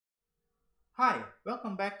Hi,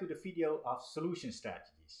 welcome back to the video of solution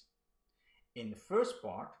strategies. In the first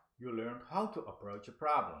part, you learned how to approach a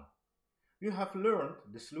problem. You have learned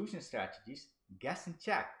the solution strategies, guess and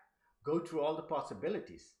check, go through all the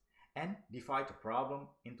possibilities, and divide the problem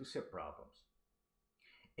into subproblems.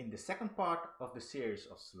 In the second part of the series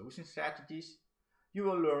of solution strategies, you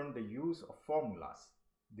will learn the use of formulas,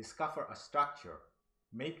 discover a structure,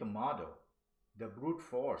 make a model, the brute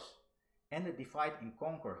force, and the divide and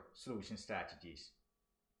conquer solution strategies.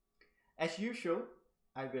 As usual,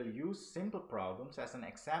 I will use simple problems as an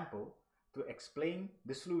example to explain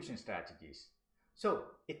the solution strategies. So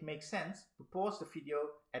it makes sense to pause the video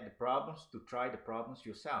at the problems to try the problems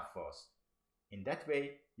yourself first. In that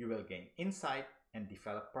way, you will gain insight and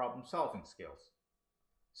develop problem-solving skills.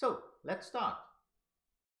 So let's start.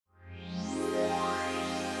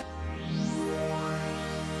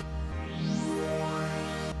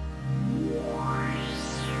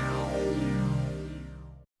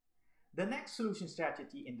 The next solution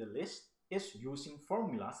strategy in the list is using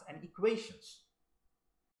formulas and equations.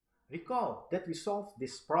 Recall that we solved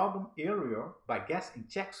this problem earlier by guess and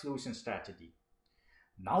check solution strategy.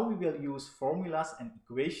 Now we will use formulas and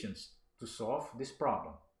equations to solve this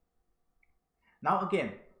problem. Now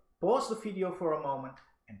again, pause the video for a moment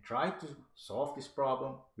and try to solve this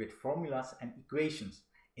problem with formulas and equations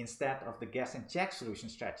instead of the guess and check solution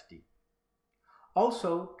strategy.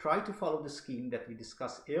 Also, try to follow the scheme that we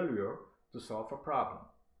discussed earlier to solve a problem.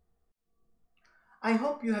 I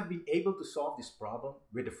hope you have been able to solve this problem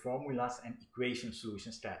with the formulas and equation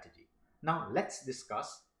solution strategy. Now let's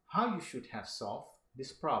discuss how you should have solved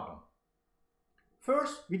this problem.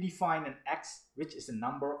 First, we define an x, which is the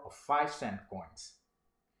number of 5-cent coins.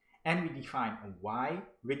 And we define a y,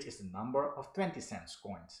 which is the number of 20-cent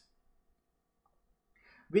coins.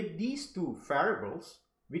 With these two variables,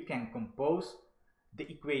 we can compose the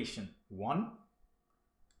equation 1,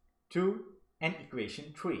 2, and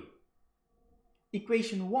equation 3.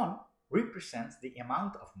 Equation 1 represents the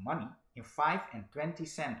amount of money in 5 and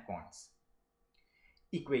 20-cent coins.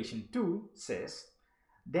 Equation 2 says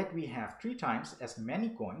that we have 3 times as many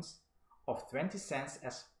coins of 20 cents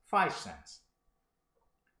as 5 cents.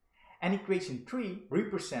 And equation 3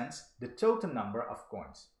 represents the total number of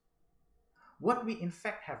coins. What we in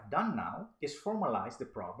fact have done now is formalize the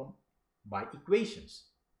problem by equations.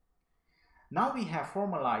 Now we have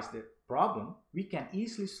formalized the problem, we can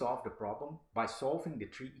easily solve the problem by solving the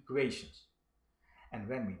 3 equations. And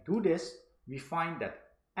when we do this, we find that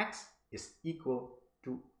x is equal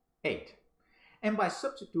to 8. And by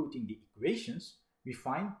substituting the equations, we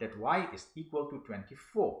find that y is equal to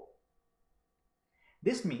 24.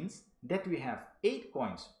 This means that we have 8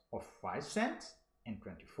 coins of 5 cents and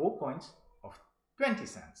 24 coins of 20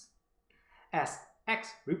 cents. As x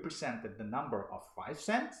represented the number of 5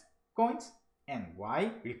 cents coins and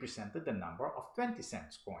y represented the number of 20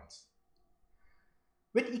 cents coins.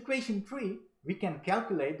 With equation 3, we can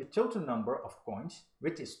calculate the total number of coins,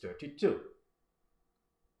 which is 32.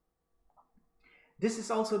 This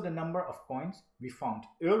is also the number of coins we found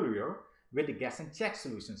earlier with the guess and check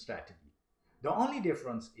solution strategy. The only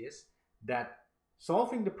difference is that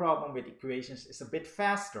solving the problem with equations is a bit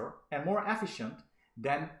faster and more efficient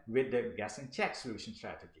than with the guess and check solution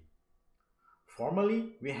strategy.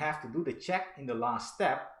 Formally, we have to do the check in the last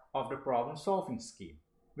step of the problem solving scheme,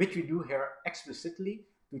 which we do here explicitly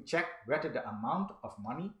to check whether the amount of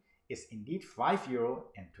money is indeed €5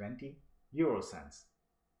 and 20 cents.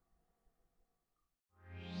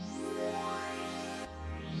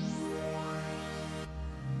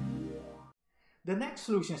 The next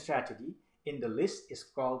solution strategy in the list is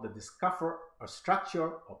called the discover a structure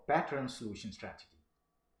or pattern solution strategy.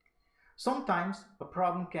 Sometimes a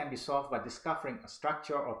problem can be solved by discovering a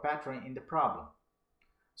structure or pattern in the problem.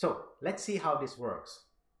 So let's see how this works.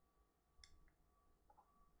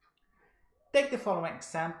 Take the following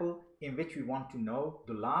example in which we want to know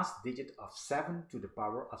the last digit of 7 to the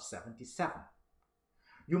power of 77.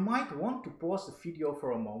 You might want to pause the video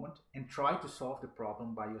for a moment and try to solve the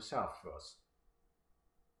problem by yourself first.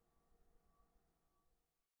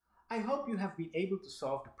 I hope you have been able to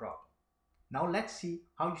solve the problem. Now let's see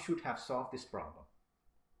how you should have solved this problem.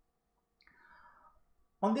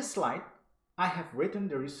 On this slide, I have written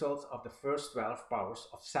the results of the first 12 powers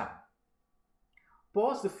of 7.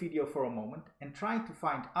 Pause the video for a moment and try to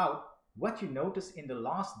find out what you notice in the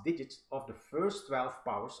last digits of the first 12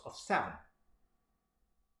 powers of 7.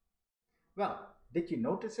 Well, did you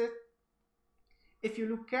notice it? If you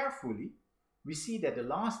look carefully, we see that the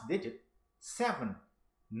last digit 7,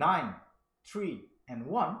 9, 3, and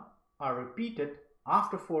 1 are repeated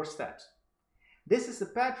after 4 steps. This is a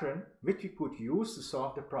pattern which we could use to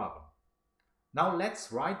solve the problem. Now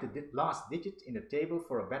let's write the last digit in the table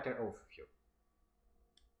for a better overview.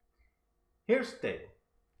 Here's the table.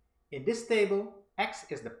 In this table, x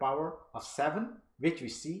is the power of 7, which we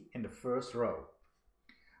see in the first row.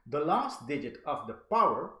 The last digit of the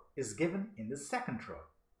power is given in the second row.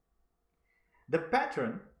 The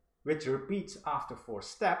pattern, which repeats after 4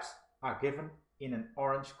 steps, are given in an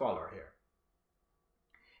orange color here.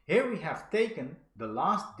 Here we have taken the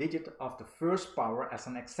last digit of the first power as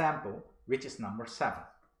an example, which is number 7.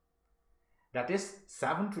 That is,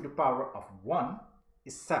 7 to the power of 1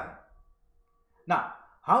 is 7. Now,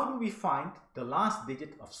 how do we find the last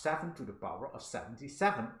digit of 7 to the power of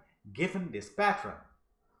 77 given this pattern?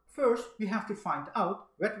 First, we have to find out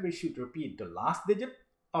whether we should repeat the last digit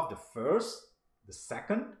of the first, the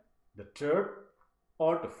second, the third,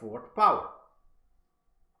 or the fourth power.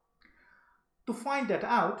 To find that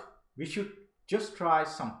out, we should just try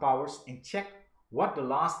some powers and check what the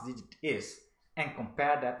last digit is and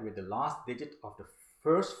compare that with the last digit of the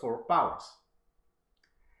first 4 powers.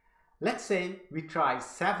 Let's say we try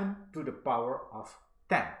 7 to the power of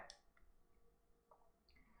 10.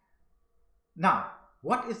 Now,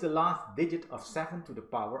 what is the last digit of 7 to the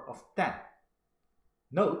power of 10?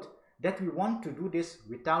 Note that we want to do this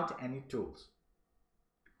without any tools.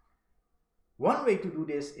 One way to do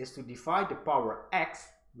this is to divide the power x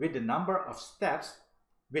with the number of steps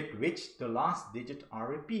with which the last digit are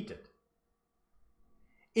repeated.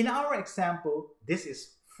 In our example, this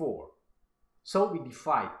is 4. So we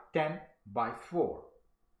divide 10 by 4.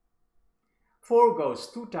 4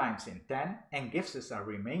 goes 2 times in 10 and gives us a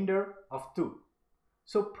remainder of 2.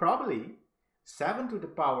 So probably 7 to the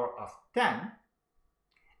power of 10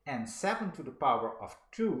 and 7 to the power of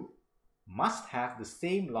 2 must have the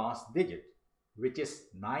same last digit, which is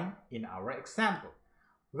 9 in our example.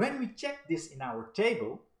 When we check this in our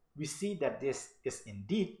table, we see that this is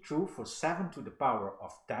indeed true for 7 to the power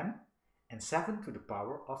of 10 and 7 to the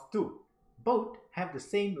power of 2. Both have the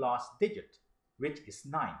same last digit, which is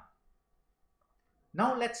 9.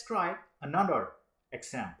 Now let's try another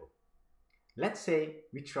example. Let's say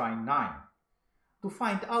we try 9. To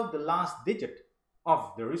find out the last digit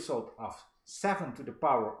of the result of 7 to the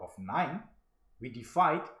power of 9, we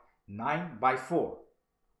divide 9 by 4.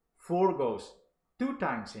 4 goes 2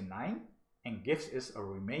 times in 9 and gives us a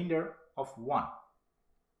remainder of 1.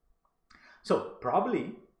 So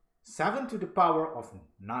probably 7 to the power of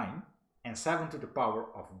 9 and 7 to the power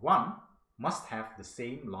of 1 must have the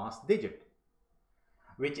same last digit,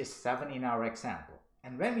 which is 7 in our example.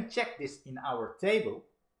 And when we check this in our table,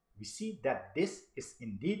 we see that this is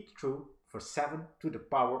indeed true for 7 to the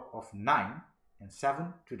power of 9 and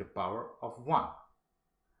 7 to the power of 1.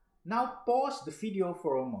 Now pause the video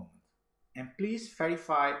for a moment and please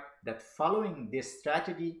verify that following this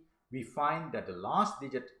strategy, we find that the last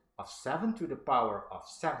digit of 7 to the power of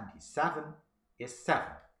 77 is 7.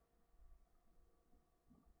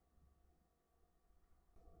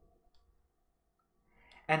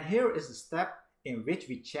 And here is the step in which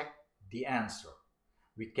we check the answer.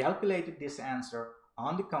 We calculated this answer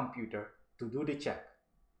on the computer to do the check.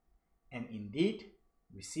 And indeed,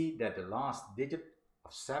 we see that the last digit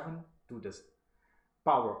of 7 to the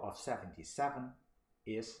power of 77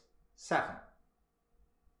 is 7.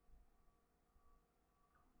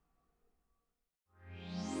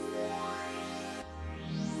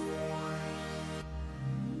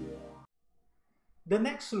 The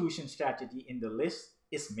next solution strategy in the list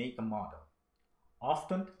is make a model.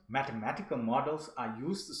 Often, mathematical models are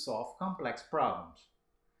used to solve complex problems.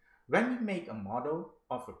 When we make a model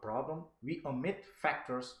of a problem, we omit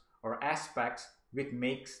factors or aspects which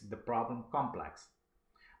makes the problem complex.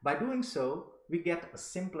 By doing so, we get a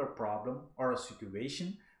simpler problem or a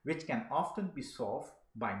situation which can often be solved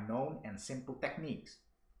by known and simple techniques.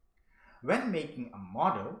 When making a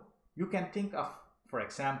model, you can think of, for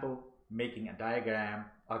example, making a diagram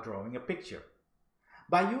or drawing a picture.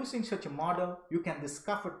 By using such a model, you can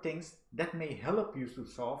discover things that may help you to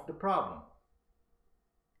solve the problem.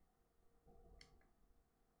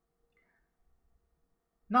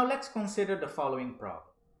 Now let's consider the following problem.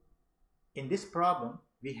 In this problem,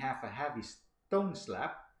 we have a heavy stone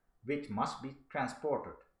slab which must be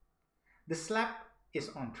transported. The slab is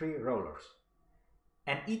on 3 rollers,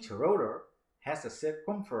 and each roller has a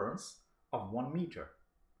circumference of 1 meter.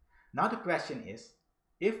 Now the question is,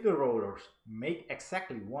 if the rollers make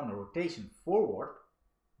exactly 1 rotation forward,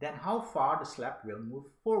 then how far the slab will move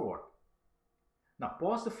forward? Now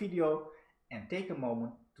pause the video and take a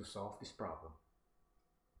moment to solve this problem.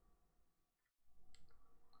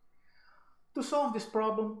 To solve this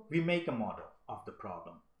problem, we make a model of the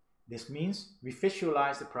problem. This means we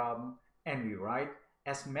visualize the problem and we write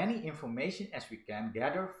as many information as we can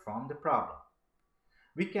gather from the problem.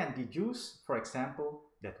 We can deduce, for example,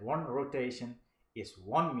 that one rotation is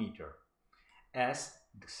 1 meter, as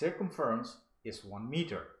the circumference is 1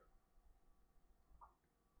 meter.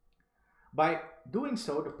 By doing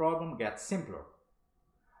so, the problem gets simpler.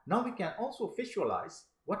 Now we can also visualize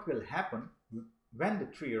what will happen when the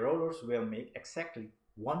 3 rollers will make exactly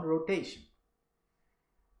 1 rotation.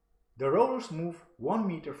 The rollers move 1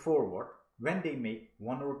 meter forward when they make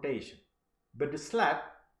 1 rotation, but the slab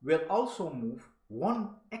will also move 1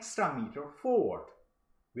 extra meter forward,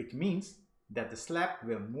 which means that the slab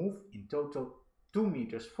will move in total 2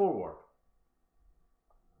 meters forward.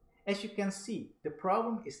 As you can see, the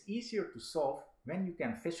problem is easier to solve when you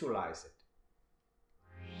can visualize it.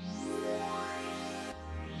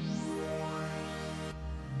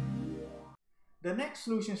 The next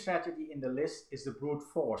solution strategy in the list is the brute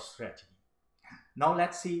force strategy. Now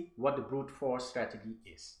let's see what the brute force strategy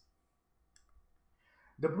is.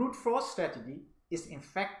 The brute force strategy is in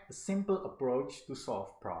fact a simple approach to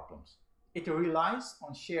solve problems. It relies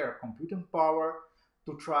on sheer computing power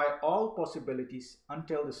to try all possibilities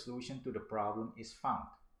until the solution to the problem is found.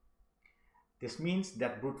 This means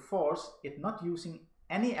that brute force is not using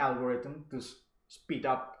any algorithm to speed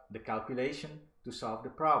up the calculation to solve the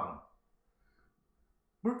problem.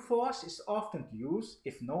 Brute force is often used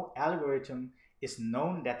if no algorithm is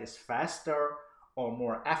known that is faster or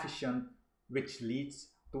more efficient, which leads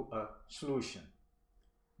to a solution.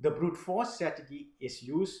 The brute force strategy is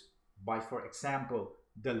used by, for example,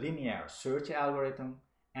 the linear search algorithm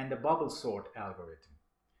and the bubble sort algorithm.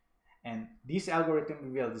 And these algorithms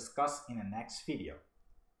we will discuss in the next video.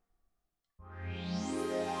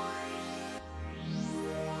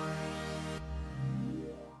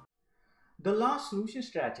 The last solution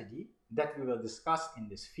strategy that we will discuss in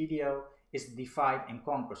this video is the divide and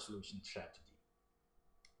conquer solution strategy.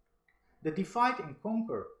 The divide and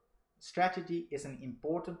conquer strategy is an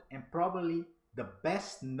important and probably the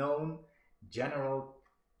best known general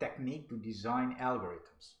technique to design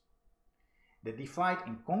algorithms. The divide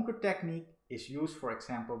and conquer technique is used, for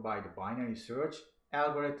example, by the binary search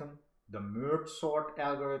algorithm, the merge sort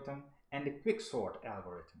algorithm, and the quicksort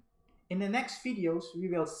algorithm. In the next videos, we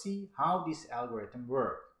will see how this algorithm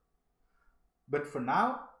works. But for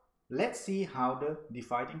now, let's see how the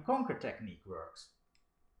divide and conquer technique works.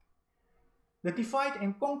 The divide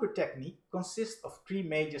and conquer technique consists of 3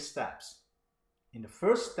 major steps. In the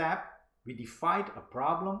first step, we divide a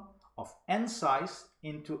problem of n size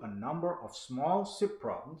into a number of small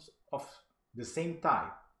subproblems of the same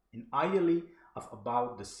type, and ideally of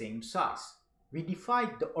about the same size. We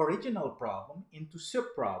divide the original problem into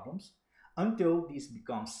subproblems until these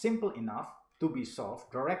become simple enough to be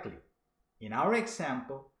solved directly. In our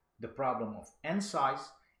example, the problem of n size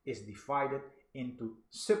is divided into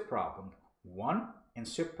subproblem 1 and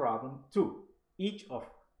subproblem 2, each of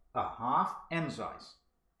a half n size.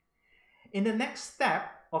 In the next step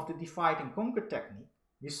of the divide and conquer technique,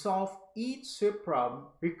 we solve each subproblem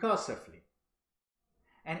recursively.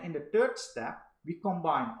 And in the third step, we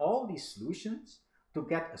combine all these solutions to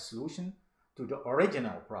get a solution to the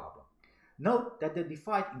original problem. Note that the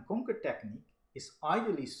divide and conquer technique is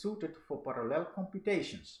ideally suited for parallel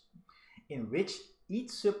computations, in which each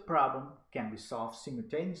subproblem can be solved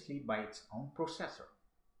simultaneously by its own processor.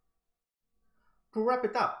 To wrap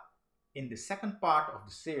it up, in the second part of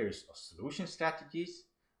the series of solution strategies,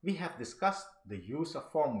 we have discussed the use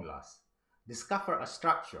of formulas, discover a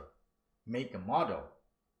structure, make a model,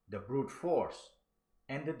 the brute force,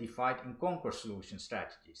 and the divide and conquer solution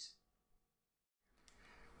strategies.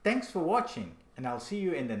 Thanks for watching, and I'll see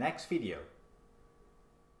you in the next video.